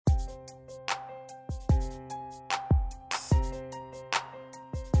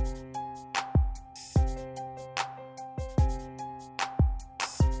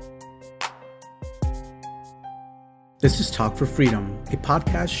This is Talk for Freedom, a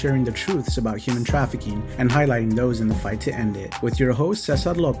podcast sharing the truths about human trafficking and highlighting those in the fight to end it, with your host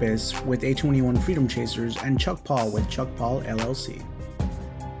Cesar Lopez with A21 Freedom Chasers and Chuck Paul with Chuck Paul LLC.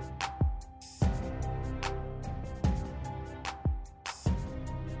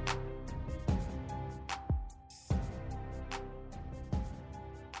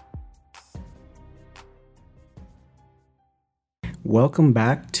 Welcome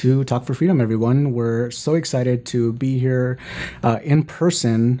back to Talk for Freedom, everyone. We're so excited to be here in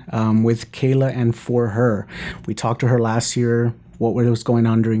person with Kayla and For Her. We talked to her last year, what was going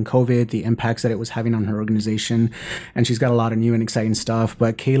on during COVID, the impacts that it was having on her organization, and she's got a lot of new and exciting stuff.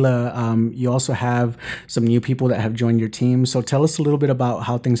 But Kayla, you also have some new people that have joined your team. So tell us a little bit about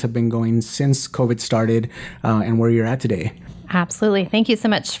how things have been going since COVID started and where you're at today. Absolutely. Thank you so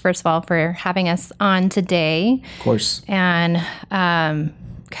much, first of all, for having us on today. Of course. And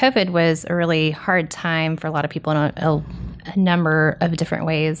COVID was a really hard time for a lot of people in a number of different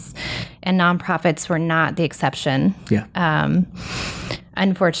ways, and nonprofits were not the exception. Yeah.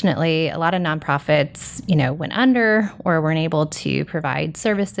 Unfortunately, a lot of nonprofits, went under or weren't able to provide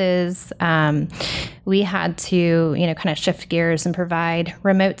services. We had to, kind of shift gears and provide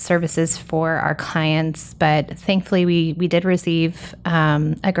remote services for our clients. But thankfully, we did receive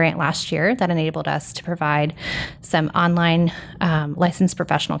a grant last year that enabled us to provide some online licensed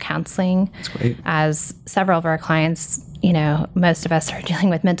professional counseling. That's great. As several of our clients, most of us are dealing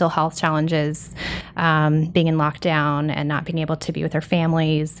with mental health challenges, being in lockdown and not being able to be with our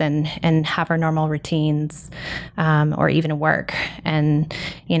families and have our normal routines or even work. And,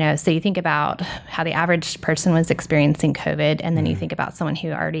 so you think about how the average person was experiencing COVID, and then you think about someone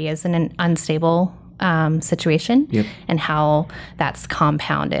who already is in an unstable situation. Yep. And how that's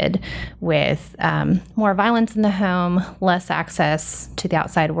compounded with more violence in the home, less access to the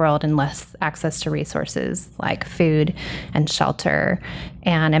outside world, and less access to resources like food and shelter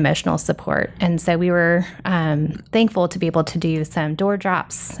and emotional support. And so we were thankful to be able to do some door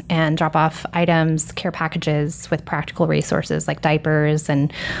drops and drop off items, care packages with practical resources like diapers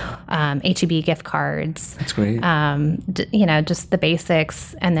and H-E-B gift cards. That's great. Just the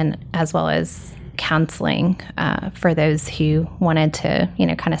basics, and then as well as counseling for those who wanted to,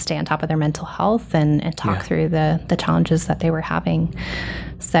 kind of stay on top of their mental health and talk through the challenges that they were having.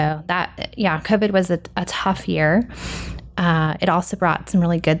 So that, COVID was a tough year. It also brought some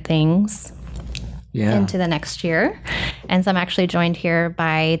really good things into the next year. And so I'm actually joined here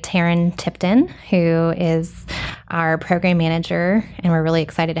by Taryn Tipton, who is our program manager, and we're really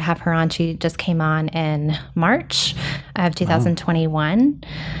excited to have her on. She just came on in March of 2021.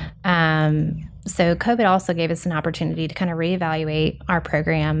 So COVID also gave us an opportunity to kind of reevaluate our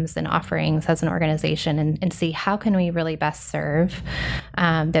programs and offerings as an organization and see how can we really best serve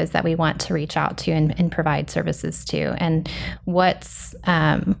those that we want to reach out to and provide services to, and what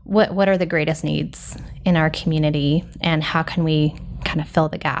are the greatest needs in our community, and how can we kind of fill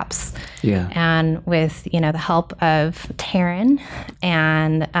the gaps. Yeah. And with, the help of Taryn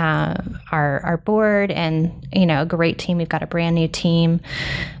and our board and, a great team, we've got a brand new team,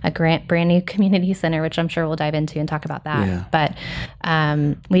 a brand new community center, which I'm sure we'll dive into and talk about that. Yeah.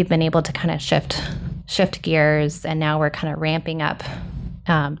 But we've been able to kind of shift gears, and now we're kind of ramping up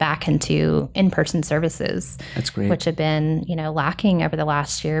back into in-person services. That's great. Which have been, lacking over the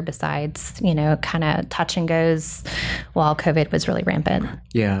last year, besides, kind of touch and goes while COVID was really rampant.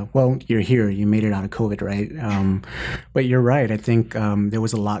 Yeah. Well, you're here. You made it out of COVID, right? But you're right. I think there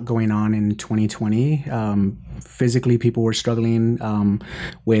was a lot going on in 2020. Physically, people were struggling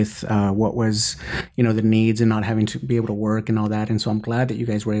with what was, the needs and not having to be able to work and all that. And so I'm glad that you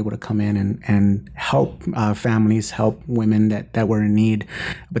guys were able to come in and help families, help women that were in need.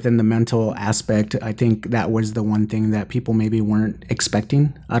 But then the mental aspect, I think that was the one thing that people maybe weren't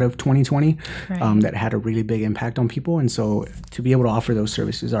expecting out of 2020, right. That had a really big impact on people. And so to be able to offer those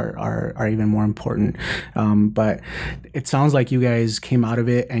services are even more important. But it sounds like you guys came out of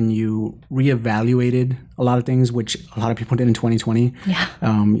it and you reevaluated a lot of things, which a lot of people did in 2020. Yeah.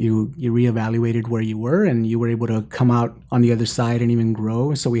 You reevaluated where you were, and you were able to come out on the other side and even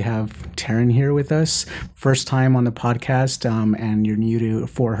grow. So we have Taryn here with us, first time on the podcast, and you're new to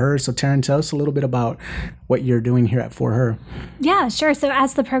For Her. So Taryn, tell us a little bit about what you're doing here at For Her. Yeah, sure. So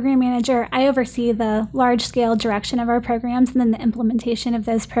as the program manager, I oversee the large-scale direction of our programs and then the implementation of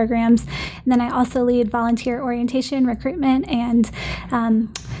those programs. And then I also lead volunteer orientation, recruitment, and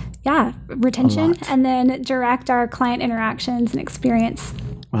retention, and then direct our client interactions and experience.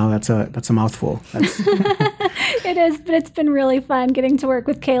 Wow, that's a mouthful. It is, but it's been really fun getting to work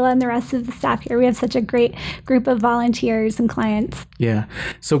with Kayla and the rest of the staff here. We have such a great group of volunteers and clients. Yeah.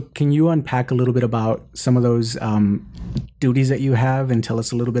 So can you unpack a little bit about some of those duties that you have and tell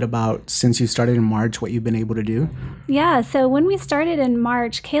us a little bit about, since you started in March, what you've been able to do? Yeah, so when we started in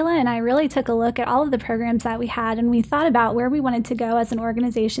March, Kayla and I really took a look at all of the programs that we had, and we thought about where we wanted to go as an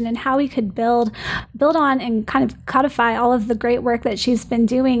organization and how we could build on and kind of codify all of the great work that she's been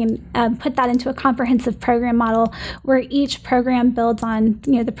doing and put that into a comprehensive program model where each program builds on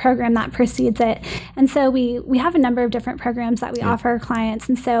the program that precedes it. And so we have a number of different programs that we offer our clients.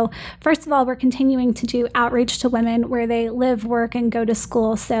 And so first of all, we're continuing to do outreach to women where they live, work, and go to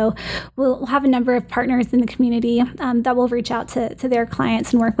school. So we'll have a number of partners in the community that will reach out to their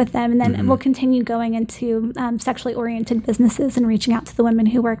clients and work with them. And then we'll continue going into sexually oriented businesses and reaching out to the women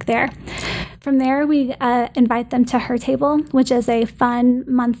who work there. From there, we invite them to Her Table, which is a fun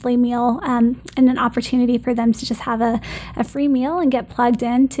monthly meal and an opportunity for them to just have a free meal and get plugged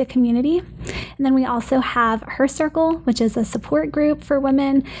into community. And then we also have Her Circle, which is a support group for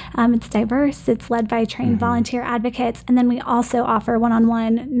women. It's diverse. It's led by trained volunteer advocates. And then we also offer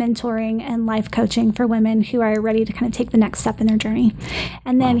one-on-one mentoring and life coaching for women who are ready to kind of take the next step in their journey.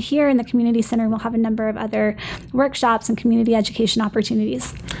 And then here in the community center, we'll have a number of other workshops and community education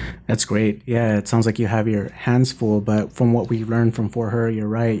opportunities. That's great. Yeah, it sounds like you have your hands full, but from what we learned from For Her, you're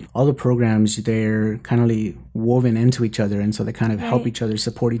right. All the programs, they're kind of woven into each other, and so they kind of help each other,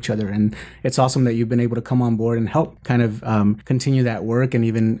 support each other. And it's awesome that you've been able to come on board and help kind of continue that work and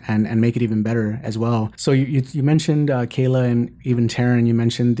even and make it even better as well. So you mentioned Kayla and even Taryn, you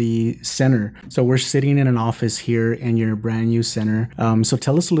mentioned the center. So we're sitting in an office here in your brand new center. So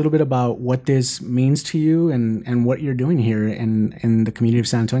tell us a little bit about what this means to you and what you're doing here in the community of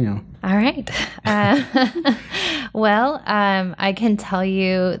San Antonio. All right. Well, I can tell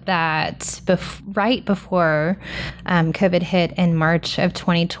you that right before COVID hit in March of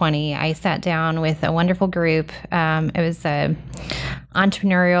 2020, I sat down with a wonderful group. It was a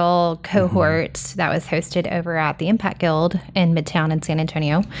entrepreneurial cohort that was hosted over at the Impact Guild in Midtown in San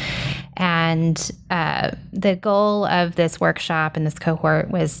Antonio. And the goal of this workshop and this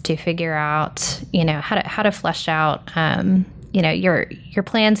cohort was to figure out, how to flesh out your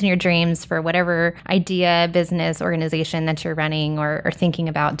plans and your dreams for whatever idea, business, organization that you're running or thinking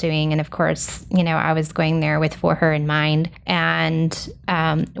about doing. And of course, I was going there with For Her in mind. And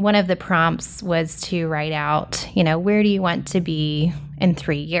one of the prompts was to write out, where do you want to be in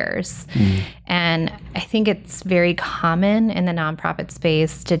 3 years? And I think it's very common in the nonprofit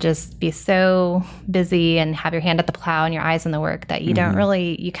space to just be so busy and have your hand at the plow and your eyes on the work that you don't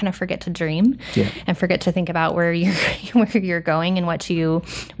really, you kind of forget to dream and forget to think about where you're going and what you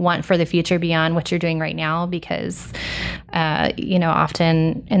want for the future beyond what you're doing right now. Because,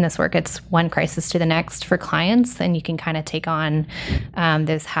 often in this work, it's one crisis to the next for clients, and you can kind of take on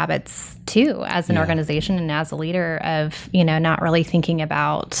those habits too as an organization and as a leader of, not really thinking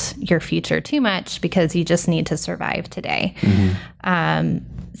about your future too much because you just need to survive today.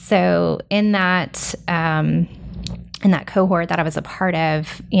 So in that cohort that I was a part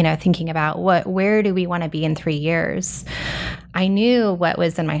of, thinking about where do we want to be in 3 years? I knew what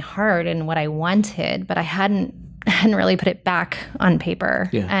was in my heart and what I wanted, but I hadn't really put it back on paper.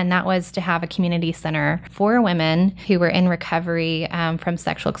 And that was to have a community center for women who were in recovery from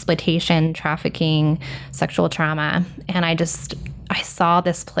sexual exploitation, trafficking, sexual trauma. And I saw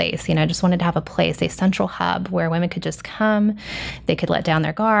this place, just wanted to have a place, a central hub where women could just come, they could let down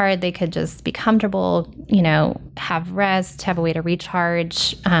their guard, they could just be comfortable, have rest, have a way to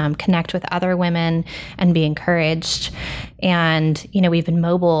recharge, connect with other women and be encouraged. And, we've been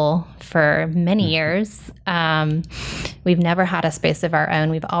mobile for many years. We've never had a space of our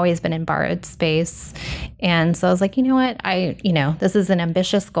own. We've always been in borrowed space. And so I was like, you know what? This is an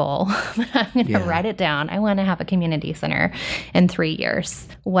ambitious goal, but I'm going to write it down. I want to have a community center in 3 years.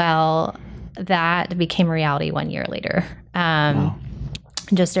 Well, that became a reality 1 year later. Wow.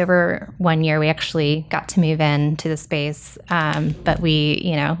 Just over 1 year, we actually got to move into the space. But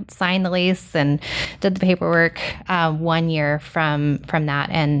we, signed the lease and did the paperwork 1 year from that.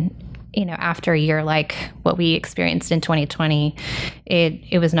 And, after a year like what we experienced in 2020,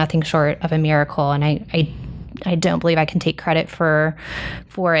 it was nothing short of a miracle. And I don't believe I can take credit for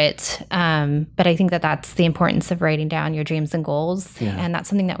it. But I think that that's the importance of writing down your dreams and goals. And that's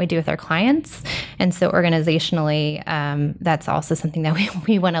something that we do with our clients. And so organizationally, that's also something that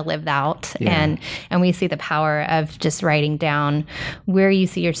we want to live out. And we see the power of just writing down where you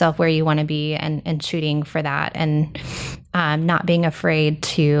see yourself, where you want to be and shooting for that. And not being afraid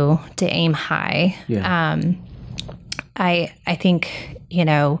to aim high. I think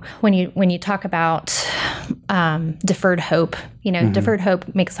when you talk about deferred hope, deferred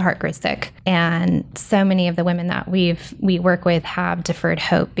hope makes the heart grow sick. And so many of the women that we work with have deferred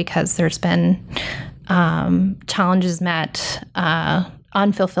hope because there's been challenges met,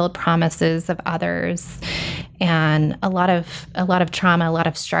 unfulfilled promises of others, and a lot of trauma, a lot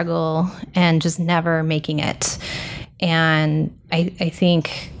of struggle, and just never making it. And I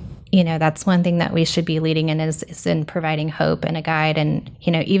think, that's one thing that we should be leading in is in providing hope and a guide. And,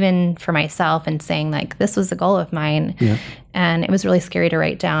 even for myself and saying like, this was a goal of mine. Yeah. And it was really scary to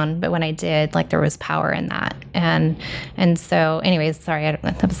write down. But when I did, like, there was power in that. And so anyways, sorry,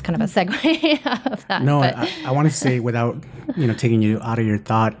 that was kind of a segue of that. No, I want to say without, taking you out of your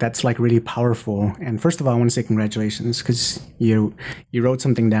thought, that's like really powerful. And first of all, I want to say congratulations because you wrote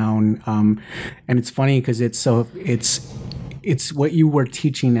something down. And it's funny because it's what you were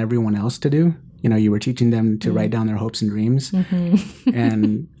teaching everyone else to do. You were teaching them to write down their hopes and dreams. Mm-hmm.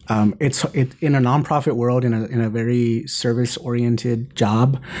 And it's in a nonprofit world, in a very service-oriented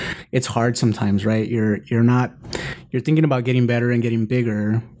job, it's hard sometimes, right? You're thinking about getting better and getting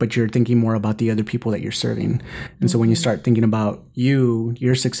bigger, but you're thinking more about the other people that you're serving. And so when you start thinking about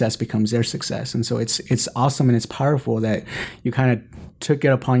your success becomes their success. And so it's awesome and it's powerful that you kind of took it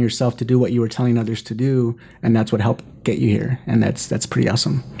upon yourself to do what you were telling others to do, and that's what helped get you here. And that's pretty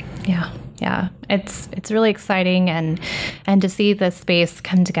awesome. Yeah, it's really exciting, and to see the space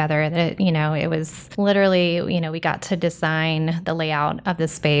come together. That it was literally we got to design the layout of the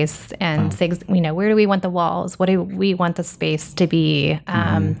space and say where do we want the walls, what do we want the space to be.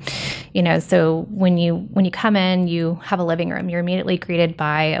 So when you come in, you have a living room. You're immediately greeted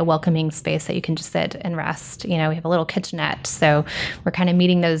by a welcoming space that you can just sit and rest. We have a little kitchenette, so we're kind of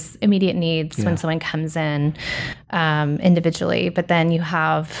meeting those immediate needs when someone comes in individually. But then you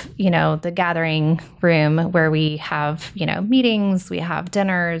have the gathering room where we have, meetings, we have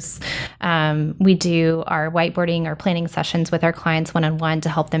dinners. We do our whiteboarding or planning sessions with our clients one-on-one to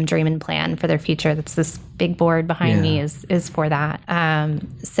help them dream and plan for their future. That's this big board behind me is for that.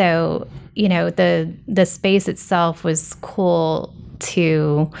 So, the space itself was cool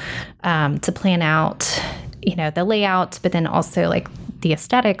to plan out, the layout, but then also like the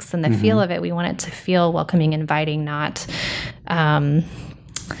aesthetics and the feel of it. We want it to feel welcoming, inviting, not,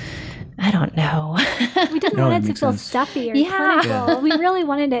 I don't know. We didn't want it to feel stuffy or clinical. We really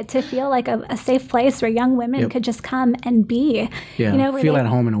wanted it to feel like a safe place where young women could just come and be. Yeah, feel at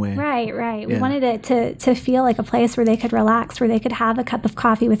home in a way. Right. Yeah. We wanted it to feel like a place where they could relax, where they could have a cup of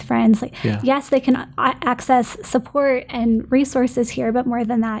coffee with friends. Yes, they can access support and resources here, but more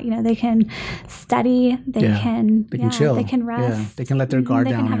than that, they can study, they can chill, they can rest, they can let their guard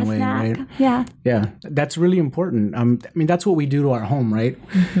down in a way, right? Yeah, that's really important. That's what we do to our home, right?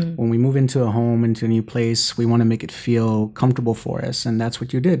 Mm-hmm. When we move into a home, into a new place, we want to make it feel comfortable for us, and that's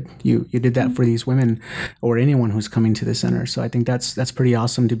what you did. You did that for these women or anyone who's coming to the center. So I think that's pretty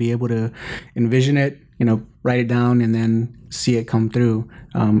awesome to be able to envision it, write it down, and then see it come through.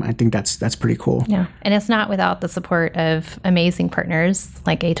 I think that's pretty cool. Yeah, and it's not without the support of amazing partners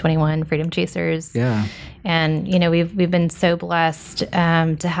like A21, Freedom Chasers. Yeah. And, we've been so blessed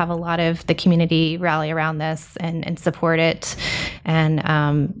to have a lot of the community rally around this and support it.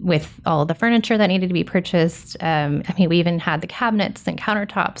 And with all the furniture that needed to be purchased, we even had the cabinets and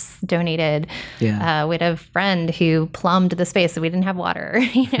countertops donated. Yeah. We had a friend who plumbed the space, so we didn't have water,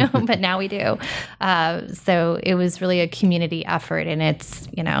 but now we do. So it was really a community effort, and it's,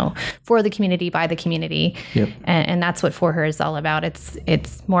 for the community, by the community. Yep. And that's what For Her is all about.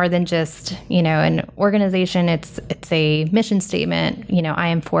 It's more than just, an organization. It's a mission statement. I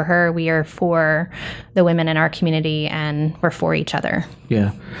am for her. We are for the women in our community, and we're for each other.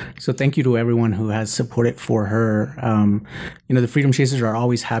 Yeah. So thank you to everyone who has supported For Her. The Freedom Chasers are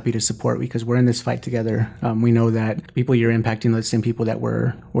always happy to support because we're in this fight together. We know that people you're impacting are the same people that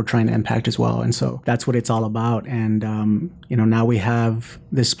we're trying to impact as well. And so that's what it's all about. And, now we have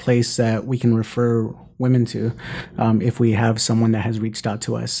this place that we can refer women to if we have someone that has reached out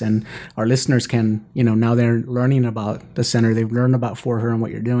to us, and our listeners can, now they're learning about the center. They've learned about For Her and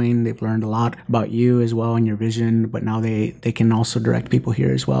what you're doing. They've learned a lot about you as well and your vision, but now they can also direct people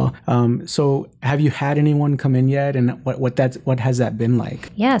here as well. So have you had anyone come in yet, and what has that been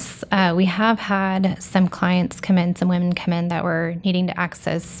like? Yes, we have had some clients come in, some women come in that were needing to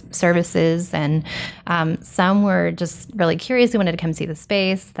access services, and some were just really curious. They wanted to come see the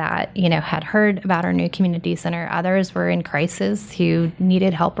space, that had heard about our new community center. Others were in crisis who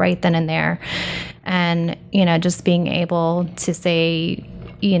needed help right then and there. And, just being able to say,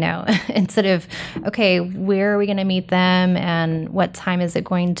 instead of, okay, where are we going to meet them and what time is it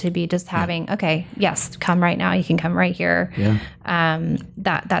going to be, just having, okay, yes, come right now. You can come right here. Yeah.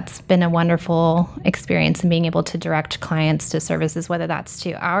 That's been a wonderful experience in being able to direct clients to services, whether that's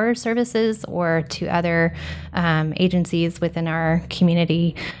to our services or to other agencies within our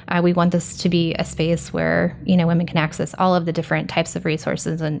community. We want this to be a space where, women can access all of the different types of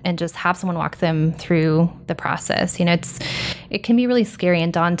resources and just have someone walk them through the process. It can be really scary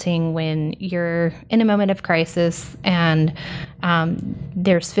and daunting when you're in a moment of crisis and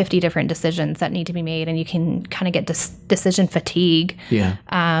there's 50 different decisions that need to be made, and you can kind of get decision fatigue. Yeah.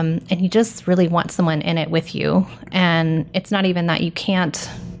 And you just really want someone in it with you. And it's not even that you can't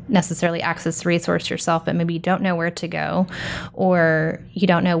necessarily access the resource yourself, but maybe you don't know where to go, or you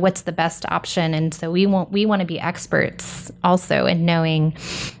don't know what's the best option. And so we want to be experts also in knowing,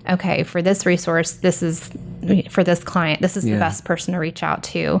 okay, for this resource, for this client, this is the best person to reach out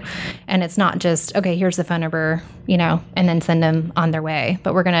to. And it's not just, okay, here's the phone number, and then send them on their way.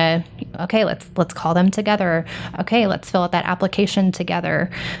 But we're going to, okay, let's call them together. Okay, let's fill out that application together.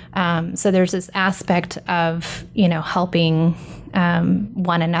 So there's this aspect of, helping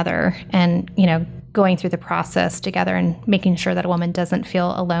one another and, going through the process together and making sure that a woman doesn't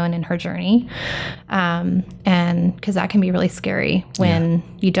feel alone in her journey. And because that can be really scary when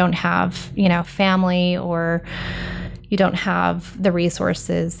you don't have, family, or you don't have the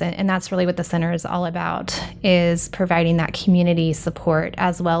resources. And that's really what the center is all about, is providing that community support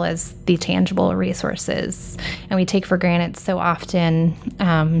as well as the tangible resources. And we take for granted so often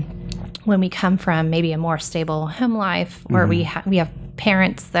when we come from maybe a more stable home life, or we have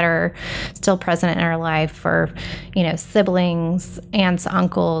parents that are still present in our life, or, siblings, aunts,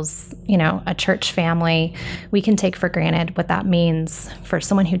 uncles, a church family, we can take for granted what that means for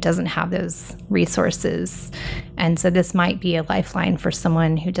someone who doesn't have those resources. And so this might be a lifeline for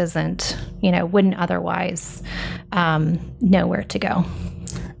someone who doesn't, wouldn't otherwise know where to go.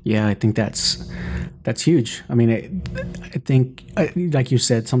 Yeah, I think that's huge. I mean, I think, like you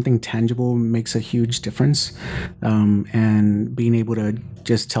said, something tangible makes a huge difference. And being able to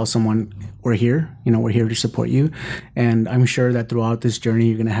just tell someone, we're here, we're here to support you. And I'm sure that throughout this journey,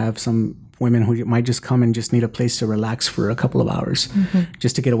 you're going to have some women who might just come and just need a place to relax for a couple of hours,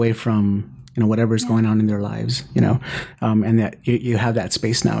 just to get away from whatever's going on in their lives, and that you have that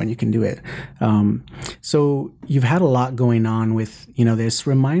space now and you can do it. So you've had a lot going on with, this.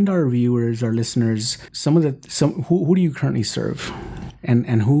 Remind our viewers, our listeners, who do you currently serve?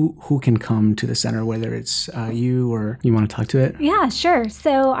 And who can come to the center, whether it's you or you want to talk to it? Yeah, sure.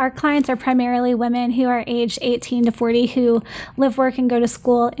 So our clients are primarily women who are aged 18 to 40 who live, work, and go to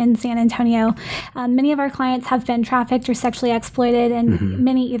school in San Antonio. Many of our clients have been trafficked or sexually exploited, and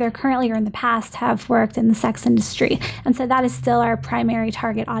many either currently or in the past have worked in the sex industry. And so that is still our primary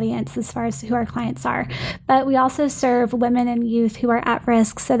target audience as far as who our clients are. But we also serve women and youth who are at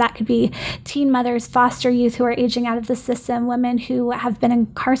risk. So that could be teen mothers, foster youth who are aging out of the system, women who have been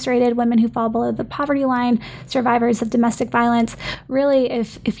incarcerated, women who fall below the poverty line, survivors of domestic violence. Really,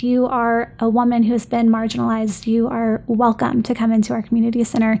 if you are a woman who has been marginalized, you are welcome to come into our community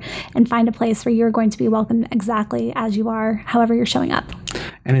center and find a place where you're going to be welcomed exactly as you are, however you're showing up.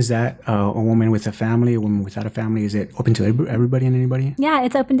 And is that a woman with a family, a woman without a family? Is it open to everybody and anybody? Yeah,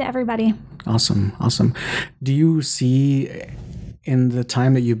 it's open to everybody. Awesome. Do you see, in the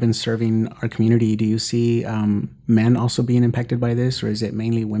time that you've been serving our community, do you see men also being impacted by this, or is it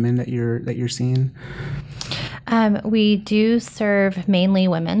mainly women that you're seeing? We do serve mainly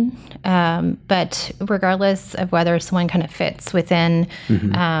women, but regardless of whether someone kind of fits within,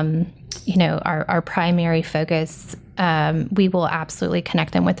 our primary focus, we will absolutely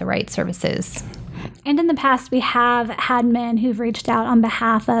connect them with the right services. And in the past, we have had men who've reached out on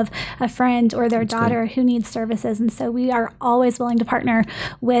behalf of a friend or their daughter who needs services. And so we are always willing to partner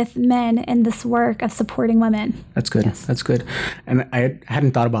with men in this work of supporting women. That's good. Yes. That's good. And I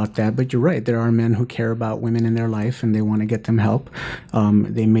hadn't thought about that, but you're right. There are men who care about women in their life and they want to get them help.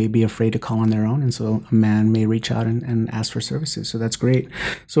 They may be afraid to call on their own. And so a man may reach out and ask for services. So that's great.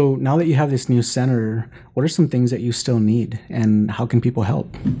 So now that you have this new center, what are some things that you still need and how can people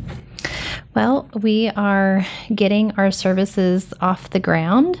help? Well, we are getting our services off the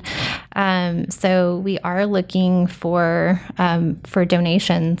ground. So we are looking for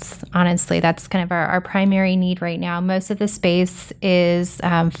donations. Honestly, that's kind of our primary need right now. Most of the space is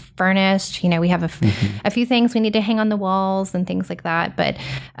furnished. We have a few things we need to hang on the walls and things like that.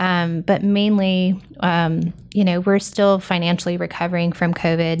 But mainly, we're still financially recovering from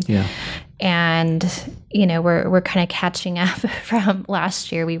COVID. Yeah. And, you know, we're kind of catching up from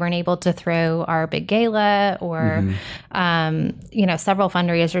last year. We weren't able to throw our big gala or, you know, several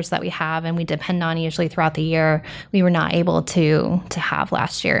fundraisers that we have and we depend on usually throughout the year. We were not able to have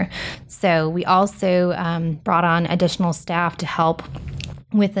last year. So we also brought on additional staff to help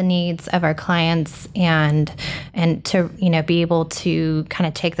with the needs of our clients and to, you know, be able to kind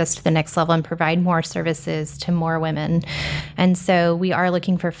of take this to the next level and provide more services to more women. And so we are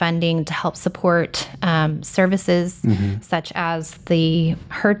looking for funding to help support services such as the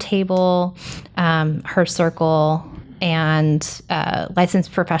Her Table, Her Circle, and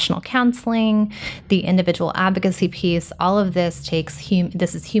licensed professional counseling, the individual advocacy piece. All of this takes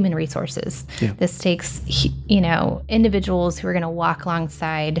this is human resources. Yeah. This takes you know, individuals who are going to walk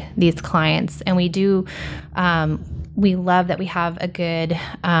alongside these clients, and we do. We love that we have a good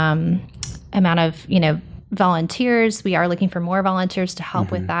amount of, you know, volunteers. We are looking for more volunteers to help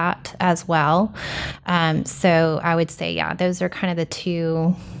with that as well. So I would say, yeah, those are kind of the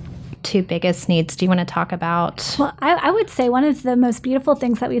two biggest needs. Do you want to talk about? Well, I would say one of the most beautiful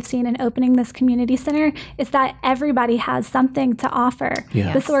things that we've seen in opening this community center is that everybody has something to offer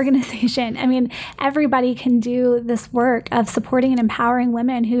this organization. I mean, everybody can do this work of supporting and empowering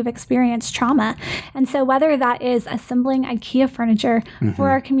women who've experienced trauma. And so whether that is assembling IKEA furniture for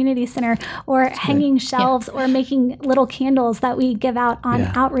our community center or hanging shelves or making little candles that we give out on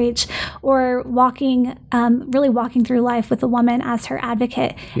outreach or really walking through life with a woman as her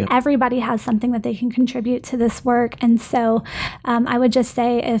advocate, everybody has something that they can contribute to this work. And so I would just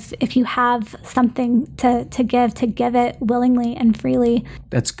say if you have something to give it willingly and freely.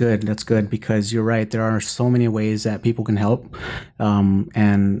 That's good. That's good, because you're right. There are so many ways that people can help.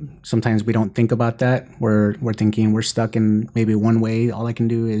 And sometimes we don't think about that. We're thinking we're stuck in maybe one way. All I can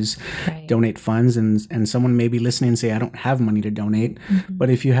do is donate funds. And someone may be listening and say, I don't have money to donate. But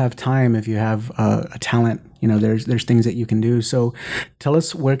if you have time, if you have a talent, you know, there's things that you can do. So tell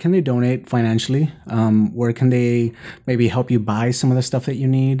us, where can they donate financially? Where can they maybe help you buy some of the stuff that you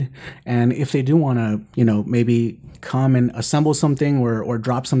need? And if they do want to, you know, maybe come and assemble something or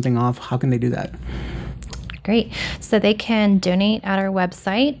drop something off, how can they do that? Great. So they can donate at our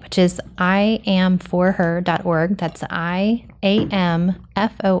website, which is iamforher.org. That's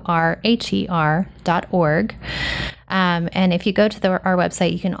iamforher.org. And if you go to our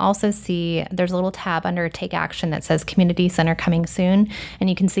website, you can also see there's a little tab under Take Action that says Community Center Coming Soon. And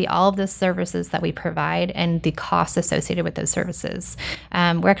you can see all of the services that we provide and the costs associated with those services.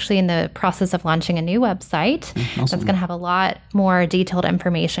 We're actually in the process of launching a new website that's going to have a lot more detailed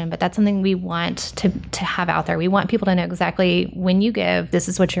information, but that's something we want to have out there. We want people to know exactly when you give, this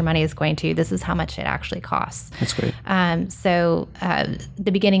is what your money is going to, this is how much it actually costs. That's great. So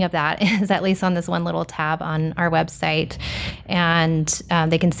the beginning of that is at least on this one little tab on our website. And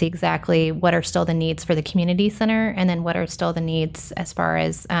they can see exactly what are still the needs for the community center and then what are still the needs as far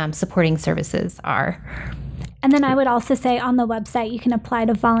as supporting services are. And then I would also say on the website, you can apply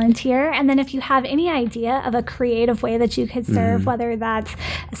to volunteer. And then if you have any idea of a creative way that you could serve, whether that's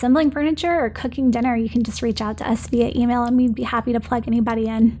assembling furniture or cooking dinner, you can just reach out to us via email and we'd be happy to plug anybody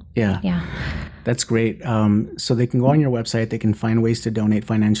in. Yeah. That's great. So they can go on your website. They can find ways to donate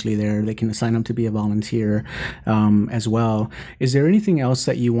financially there. They can sign up to be a volunteer as well. Is there anything else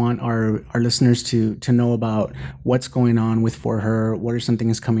that you want our listeners to know about what's going on with For Her? What are some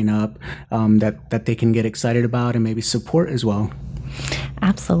things coming up that they can get excited about and maybe support as well?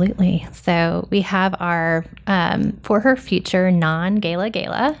 Absolutely. So we have our For Her Future non-gala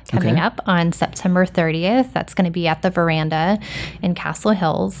gala coming up on September 30th. That's going to be at the Veranda in Castle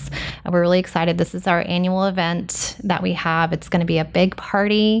Hills. We're really excited. This is our annual event that we have. It's going to be a big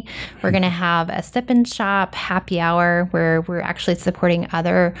party. We're going to have a sip and shop happy hour where we're actually supporting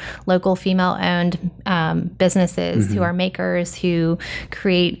other local female-owned businesses who are makers, who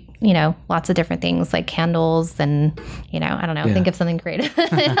create, you know, lots of different things like candles and, you know, I don't know, think of something creative.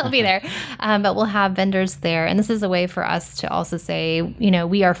 It'll be there. But we'll have vendors there. And this is a way for us to also say, you know,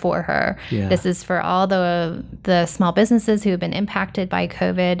 we are for her. Yeah. This is for all the small businesses who have been impacted by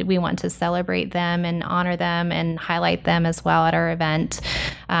COVID. We want to celebrate them and honor them and highlight them as well at our event.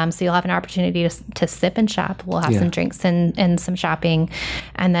 So you'll have an opportunity to sip and shop. We'll have some drinks and some shopping.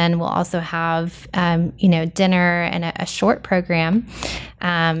 And then we'll also have, you know, dinner and a short program,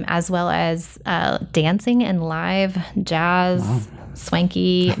 as well as dancing and live jazz.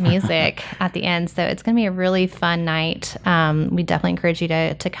 swanky music at the end. So it's going to be a really fun night. We definitely encourage you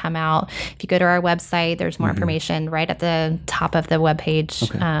to come out. If you go to our website, there's more information right at the top of the webpage,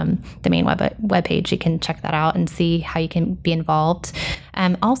 the main webpage. You can check that out and see how you can be involved.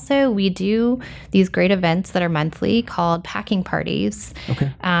 Also, we do these great events that are monthly called packing parties.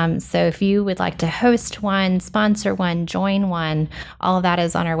 Okay. So if you would like to host one, sponsor one, join one, all of that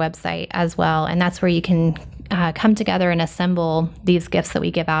is on our website as well. And that's where you can come together and assemble these gifts that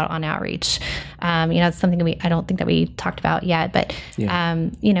we give out on outreach. It's something I don't think that we talked about yet, but,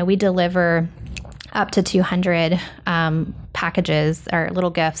 we deliver up to 200 packages or little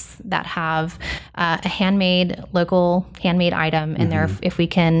gifts that have a local handmade item in there if we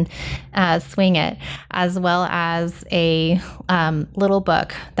can swing it, as well as a little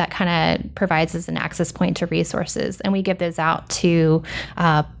book that kind of provides us an access point to resources. And we give those out to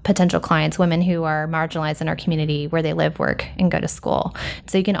potential clients, women who are marginalized in our community where they live, work, and go to school.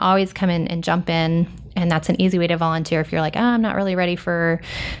 So you can always come in and jump in. And that's an easy way to volunteer if you're like, I'm not really ready for,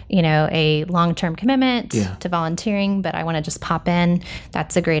 a long-term commitment to volunteering, but I want to just pop in.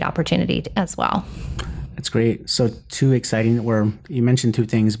 That's a great opportunity as well. That's great. So two exciting, you mentioned two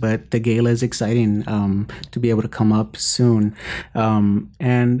things, but the gala is exciting to be able to come up soon.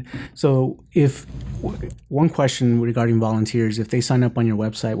 And so one question regarding volunteers, if they sign up on your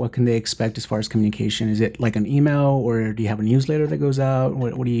website, what can they expect as far as communication? Is it like an email, or do you have a newsletter that goes out?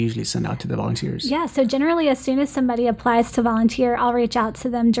 What do you usually send out to the volunteers? Yeah, so generally as soon as somebody applies to volunteer, I'll reach out to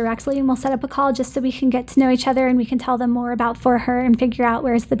them directly and we'll set up a call just so we can get to know each other and we can tell them more about For Her and figure out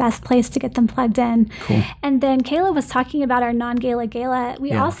where's the best place to get them plugged in. Cool. And then Kayla was talking about our non-gala gala.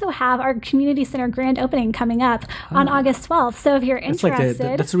 We also have our community center grand opening coming up on August 12th. So if you're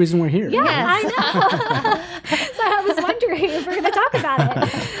interested, that's the reason we're here. Yeah, I know. So I was wondering if we're going to talk about it.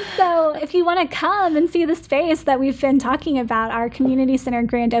 So if you want to come and see the space that we've been talking about, our community center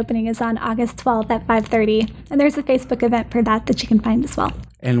grand opening is on August 12th at 5:30. And there's a Facebook event for that you can find as well.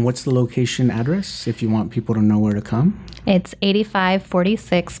 And what's the location address if you want people to know where to come? It's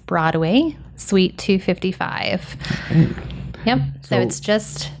 8546 Broadway, Suite 255. Okay. Yep. So it's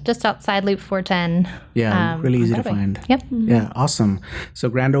just outside Loop 410. Yeah, really easy to find. Yep. Yeah, awesome. So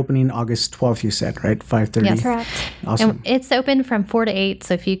grand opening August 12th, you said, right? 5:30. Yes. Correct. Awesome. And it's open from 4 to 8.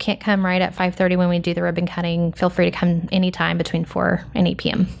 So if you can't come right at 5:30 when we do the ribbon cutting, feel free to come anytime between 4 and 8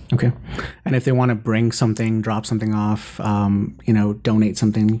 p.m. Okay. And if they want to bring something, drop something off, donate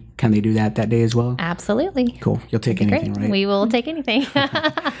something, can they do that day as well? Absolutely. Cool. You'll take anything, Great. right? We will take anything.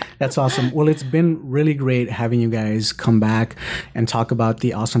 That's awesome. Well, it's been really great having you guys come back and talk about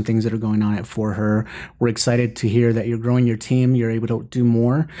the awesome things that are going on at For Her. We're excited to hear that you're growing your team, you're able to do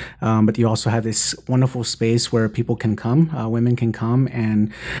more, but you also have this wonderful space where people can come, women can come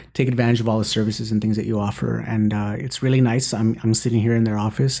and take advantage of all the services and things that you offer. And it's really nice. I'm sitting here in their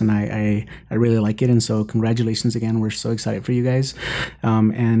office and I really like it. And so congratulations again. We're so excited for you guys.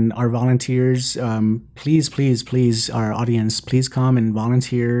 And our volunteers, please, our audience, please come and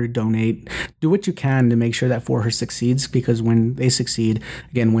volunteer, donate, do what you can to make sure that For Her succeeds, because when they succeed,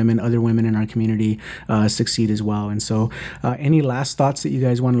 again, other women in our community succeed as well. And so any last thoughts that you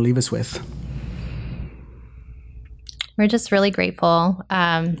guys want to leave us with? We're just really grateful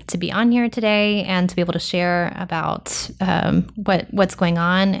to be on here today and to be able to share about what's going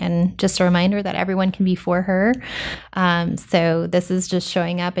on, and just a reminder that everyone can be For Her. So this is just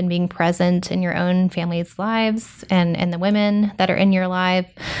showing up and being present in your own family's lives and the women that are in your life.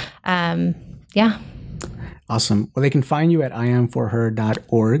 Awesome. Well, they can find you at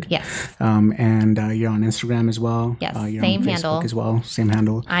iamforher.org. Yes. And you're on Instagram as well. Yes. You're Same on Facebook handle as well. Same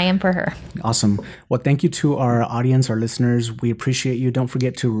handle. I Am For Her. Awesome. Well, thank you to our audience, our listeners. We appreciate you. Don't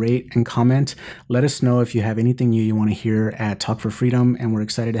forget to rate and comment. Let us know if you have anything new you want to hear at Talk for Freedom, and we're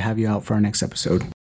excited to have you out for our next episode.